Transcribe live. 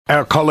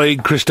our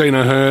colleague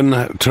Christina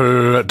Hearn,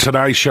 to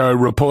Today Show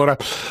reporter.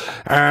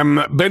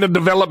 Been a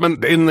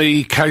development in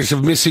the case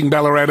of missing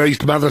Ballarat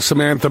East mother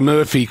Samantha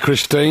Murphy.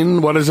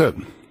 Christine, what is it?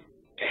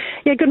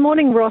 Yeah, good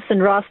morning, Ross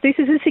and Russ. This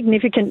is a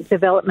significant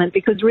development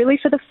because really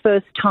for the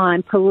first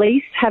time,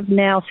 police have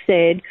now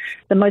said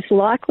the most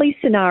likely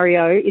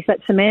scenario is that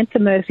Samantha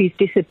Murphy's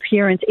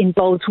disappearance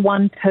involves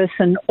one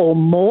person or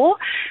more.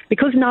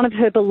 Because none of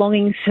her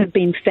belongings have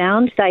been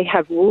found, they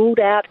have ruled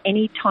out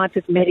any type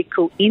of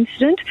medical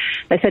incident.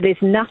 They said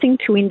there's nothing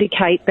to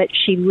indicate that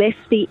she left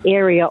the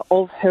area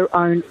of her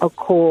own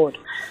accord.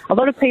 A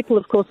lot of people,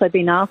 of course, have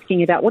been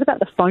asking about what about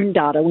the phone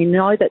data? We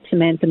know that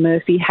Samantha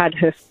Murphy had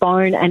her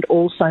phone and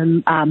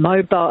also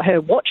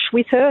her watch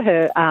with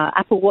her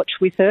Apple Watch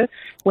with her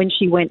when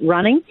she went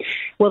running.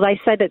 Well, they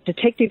say that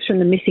detectives from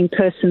the Missing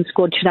Persons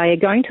Squad today are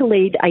going to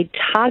lead a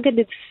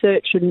targeted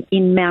search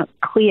in Mount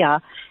Clear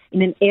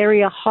in an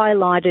area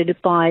highlighted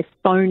by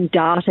phone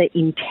data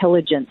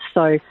intelligence.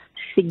 So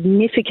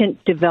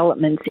significant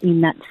developments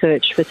in that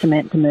search for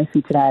Samantha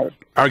Murphy today.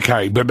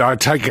 Okay, but I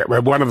take it,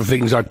 one of the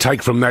things I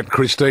take from that,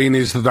 Christine,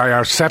 is that they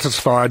are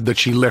satisfied that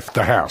she left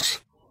the house.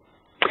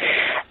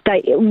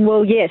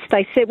 Yes,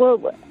 they said,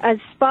 as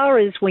far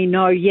as we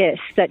know, yes,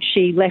 that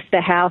she left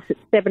the house at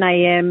 7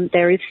 a.m.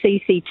 There is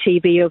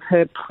CCTV of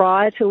her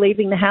prior to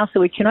leaving the house,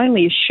 so we can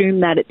only assume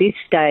that at this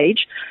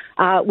stage.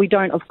 We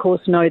don't, of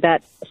course, know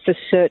that for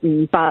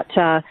certain, but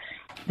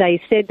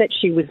they said that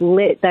she was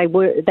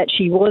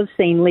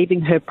seen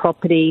leaving her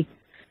property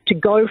to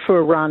go for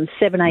a run,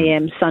 7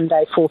 a.m.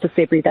 Sunday, 4th of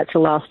February. That's the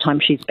last time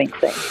she's been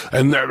seen.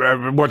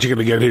 And what you're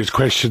going to get is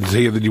questions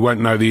here that you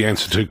won't know the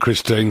answer to,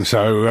 Christine,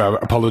 so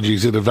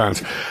apologies in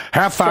advance.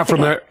 How far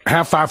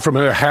from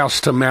her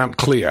house to Mount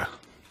Clear?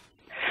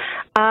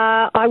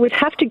 I would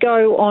have to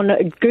go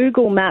on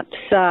Google Maps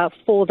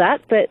for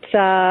that, but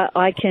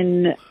I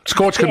can...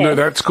 Scorch can do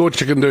that. Scorch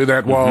can do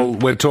that while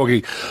we're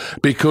talking,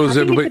 because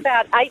I think it's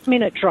about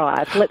 8-minute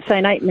drive. Let's say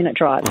an 8-minute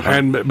drive.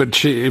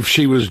 But if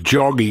she was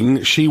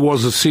jogging, she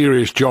was a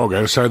serious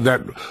jogger, so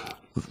that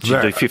she'd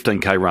do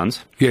 15k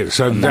runs. Yeah,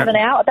 so about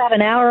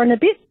an hour and a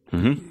bit.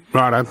 Mm-hmm.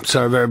 Right,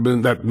 so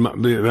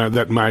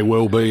that may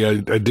well be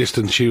a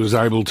distance she was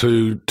able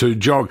to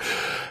jog.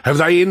 Have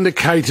they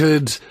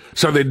indicated?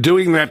 So they're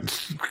doing that.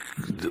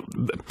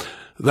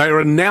 They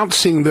are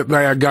announcing that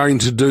they are going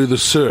to do the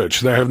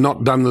search. They have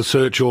not done the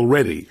search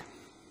already.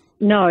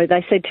 No,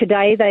 they said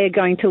today they are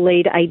going to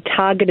lead a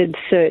targeted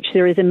search.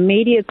 There is a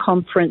media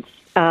conference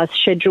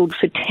scheduled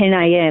for 10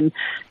 a.m.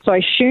 So I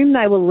assume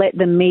they will let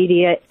the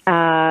media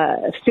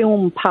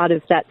film part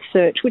of that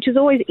search, which is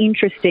always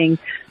interesting.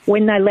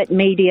 When they let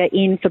media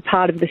in for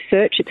part of the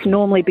search, it's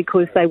normally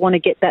because they want to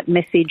get that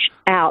message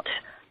out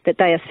that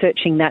they are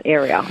searching that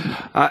area.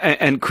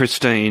 And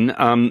Christine,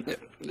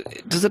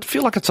 does it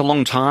feel like it's a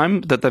long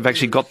time that they've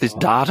actually got this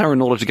data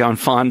in order to go and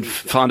find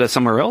her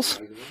somewhere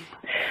else?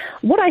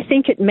 What I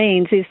think it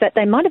means is that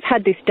they might have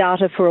had this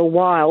data for a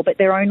while, but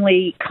they're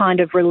only kind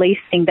of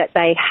releasing that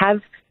they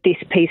have this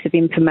piece of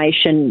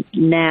information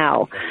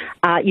now.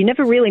 You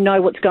never really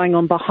know what's going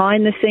on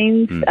behind the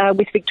scenes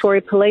with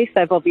Victoria Police.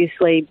 They've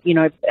obviously,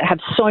 have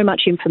so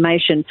much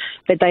information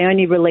that they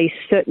only release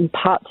certain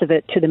parts of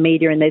it to the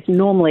media, and there's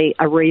normally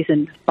a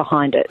reason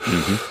behind it.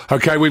 Mm-hmm.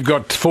 Okay, we've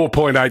got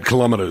 4.8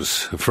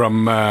 kilometres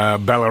from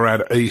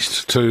Ballarat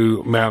East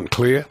to Mount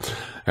Clear.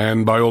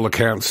 And by all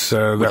accounts,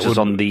 which is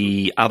on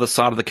the other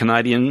side of the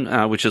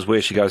Canadian, which is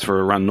where she goes for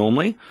a run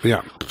normally.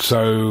 Yeah,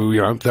 so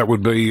that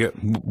would be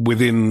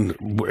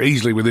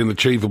easily within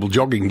achievable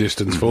jogging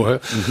distance for her.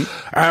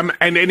 Mm-hmm.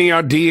 And any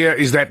idea,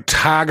 is that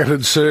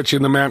targeted search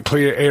in the Mount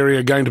Clear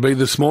area going to be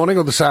this morning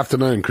or this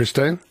afternoon,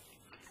 Christine?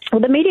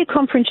 Well, the media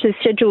conference is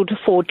scheduled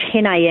for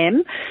 10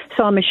 a.m,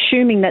 so I'm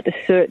assuming that the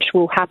search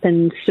will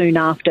happen soon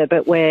after,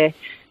 but we're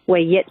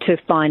yet to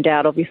find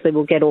out. Obviously,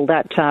 we'll get all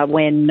that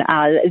when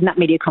that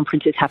media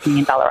conference is happening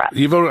in Ballarat.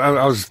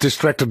 I was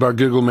distracted by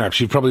Google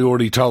Maps. You've probably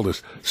already told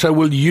us. So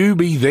will you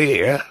be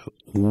there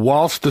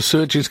whilst the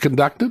search is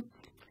conducted?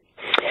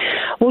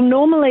 Well,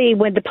 normally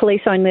when the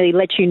police only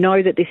let you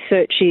know that this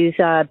search is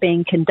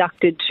being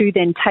conducted to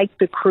then take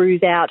the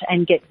crews out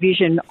and get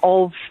vision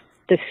of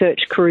the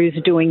search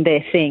crews doing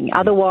their thing.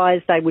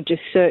 Otherwise, they would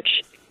just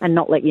search and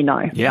not let you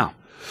know. Yeah.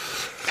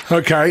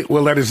 Okay,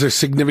 well, that is a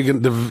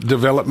significant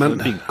development.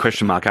 The big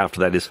question mark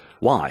after that is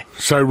why?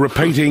 So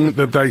repeating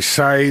that they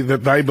say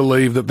that they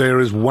believe that there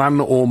is one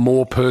or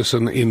more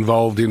person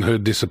involved in her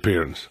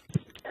disappearance.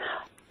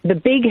 The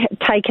big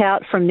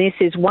takeout from this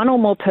is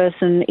one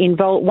person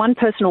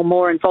or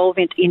more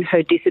involvement in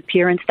her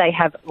disappearance. They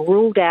have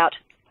ruled out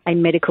a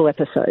medical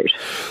episode.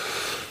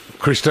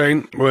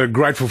 Christine, we're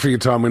grateful for your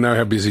time. We know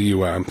how busy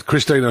you are.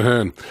 Christina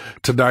Hearn,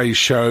 Today's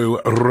Show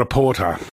reporter.